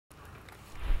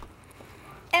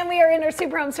And we are in our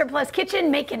Super Home Surplus kitchen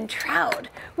making trout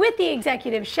with the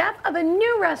executive chef of a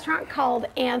new restaurant called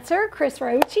Answer, Chris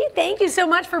Raucci. Thank you so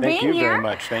much for being here. Thank you very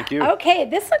much. Thank you. Okay,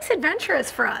 this looks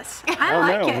adventurous for us. I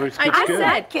like it. I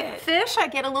like it. Fish, I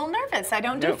get a little nervous. I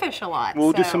don't do fish a lot.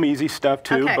 We'll do some easy stuff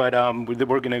too, Okay. but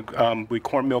we're gonna we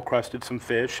cornmeal crusted some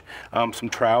fish, some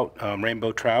trout,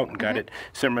 rainbow trout, and got it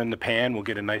simmering in the pan. We'll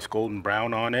get a nice golden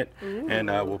brown on it, and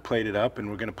we'll plate it up,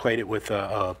 and we're gonna plate it with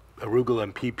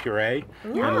Arugula Pea Puree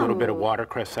and a little bit of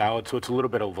Watercress Salad, so it's a little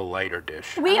bit of a lighter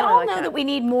dish. We all know that we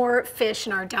need more fish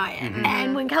in our diet.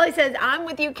 And when Kelly says, I'm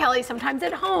with you, Kelly, sometimes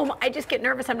at home, I just get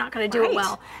nervous I'm not going to do it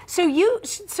well. So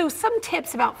some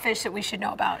tips about fish that we should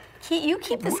know about. You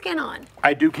keep the skin on.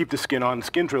 I do keep the skin on. The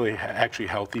skin's really actually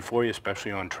healthy for you,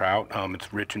 especially on trout.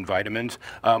 It's rich in vitamins.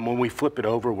 When we flip it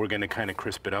over, we're going to kind of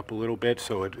crisp it up a little bit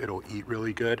so it'll eat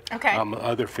really good. Okay.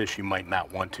 Other fish you might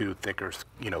not want to, thicker,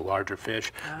 larger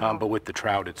fish. But with the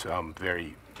trout, it's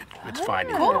it's fine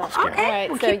to eat Cool. with the skin. Okay. All right,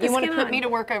 We'll so keep the you want to skin put on. me to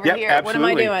work over Yep, here.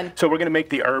 absolutely. What am I doing? So we're going to make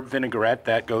the herb vinaigrette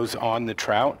that goes on the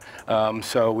trout.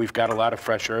 So we've got a lot of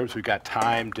fresh herbs. We've got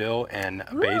thyme, dill, and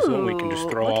basil. We can just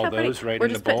throw all those right in the bowl. We're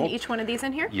just putting each one of these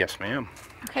in here? Yes, ma'am.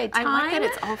 Okay, I like that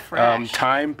it's all fresh.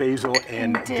 Thyme, basil,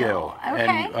 and dill.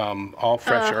 Okay. And all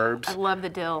fresh herbs. I love the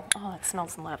dill. Oh, it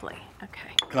smells lovely. Okay.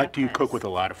 I like to cook with a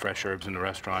lot of fresh herbs in the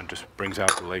restaurant. Just brings out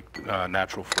the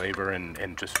natural flavor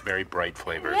and just very bright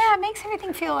flavors. Yeah, it makes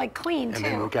everything feel like clean, too. And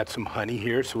then we've got some honey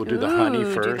here, so we'll do the honey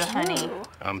first. Do the honey.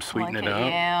 Sweeten it Look up.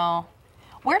 at you.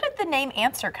 Where did the name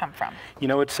Answer come from? You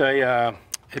know, the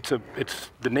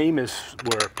name is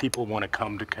where people want to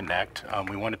come to connect.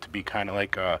 We want it to be kind of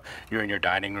like you're in your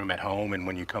dining room at home, and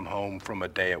when you come home from a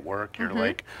day at work, you're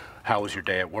like, how was your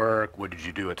day at work? What did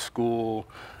you do at school?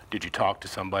 Did you talk to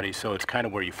somebody? So it's kind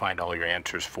of where you find all your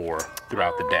answers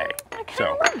throughout the day. I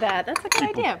love that. That's a good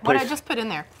idea. What did I just put in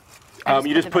there?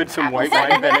 You just put some white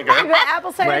wine vinegar. The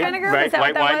apple cider vinegar? Right, Is that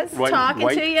white what wine. that was? Talking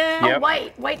to you. Yep.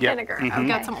 White vinegar. I've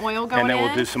got some oil going in. And then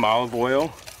we'll do some olive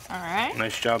oil. All right.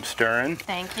 Nice job stirring.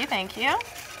 Thank you, thank you.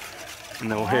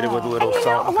 And then we'll hit it with a little And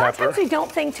salt a and lot of pepper. times we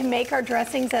don't think to make our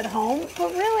dressings at home,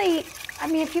 but really, I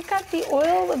mean, if you've got the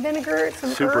oil, the vinegar, some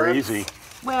Super herbs, easy.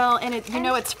 Well, and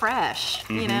it's fresh.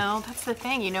 You know, that's the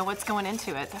thing. You know what's going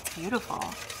into it. That's beautiful.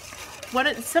 What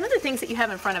are some of the things that you have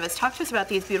in front of us? Talk to us about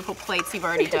these beautiful plates you've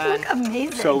already done. They look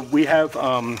amazing. So we have,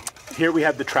 here we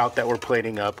have the trout that we're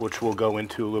plating up, which we'll go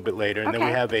into a little bit later. And then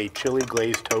we have a chili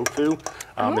glazed tofu.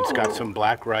 It's got some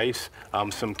black rice,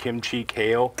 some kimchi,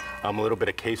 kale, a little bit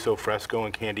of queso fresco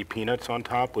and candied peanuts on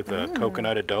top with a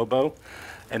coconut adobo.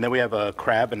 And then we have a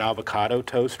crab and avocado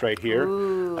toast right here.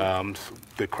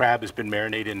 The crab has been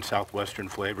marinated in southwestern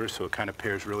flavors, so it kind of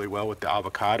pairs really well with the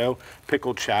avocado.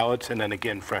 Pickled shallots, and then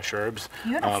again fresh herbs,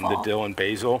 the dill and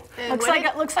basil. Looks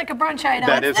like a brunch item.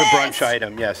 That is a brunch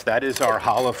item, yes. That is our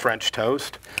challah French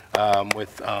toast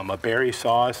with a berry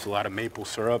sauce, a lot of maple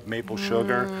syrup, maple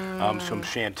sugar, some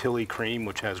chantilly cream,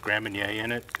 which has Grand Marnier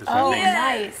in it, because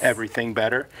that makes everything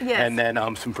better. Yes. And then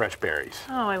some fresh berries.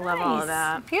 Oh, I love all of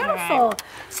that. Beautiful. Right.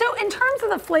 So in terms of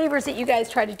the flavors that you guys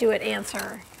try to do at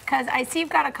Answer, because I see you've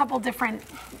got a couple different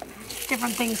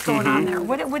things going on there.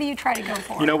 What do you try to go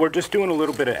for? You know, we're just doing a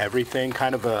little bit of everything,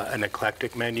 kind of an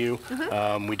eclectic menu.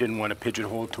 We didn't want to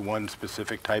pigeonhole to one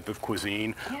specific type of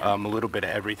cuisine, a little bit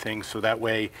of everything. So that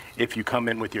way, if you come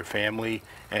in with your family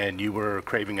and you were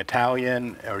craving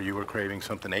Italian or you were craving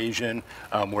something Asian,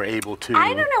 we're able to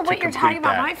I don't know what you're talking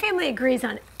about. My family agrees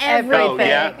on everything.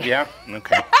 Oh, yeah,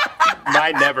 okay.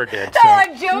 Mine never did. So. Oh,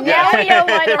 I'm joking. Now we know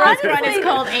why the restaurant is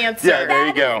called Answer. Yeah, there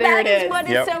you go. That is what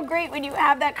is so great when you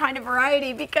have that kind of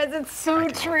variety, because it's so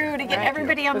true to get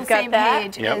everybody on the same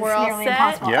page. We're all nearly set.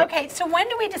 impossible. Okay, so when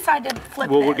do we decide to flip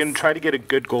Well, this? we're going to try to get a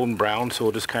good golden brown, so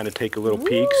we'll just kind of take a little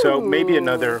peek. So maybe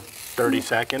another 30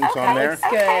 seconds on there.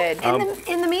 That's good.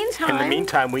 In the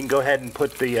meantime, we can go ahead and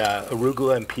put the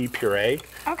arugula and pea puree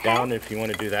down. If you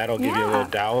want to do that, I'll give you a little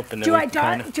dollop. And then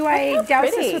do I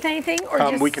douse this with anything, or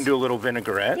just? We can do a little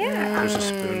vinaigrette. There's a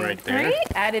spoon right there. Right?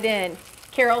 Add it in.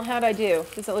 Carol, how'd I do?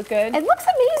 Does it look good? It looks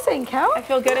amazing, Cal. I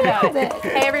feel good about it.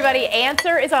 Hey, everybody,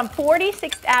 Answer is on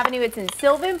 46th Avenue. It's in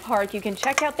Sylvan Park. You can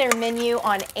check out their menu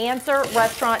on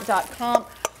answerrestaurant.com.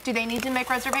 Do they need to make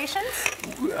reservations?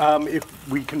 If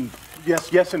we can.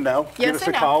 Yes and no. Give us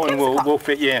a call and we'll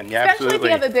fit you in. Yeah, Especially if you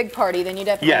have a big party, then you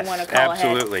definitely want to call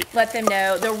ahead. Let them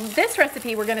know. This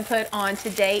recipe we're going to put on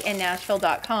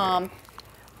todayinnashville.com.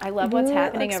 I love what's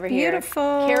happening over here.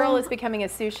 Beautiful. Carol is becoming a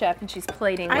sous chef and she's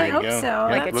plating. I hope so.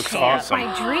 Like it looks awesome.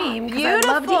 My dream.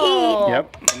 Beautiful. I love to eat.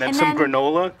 Yep. And then some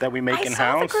granola that we make in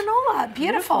house. I saw the granola.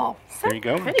 Beautiful. There you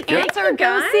go. Answer,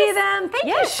 go see them. Thank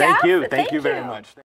you, Chef. Thank you very much.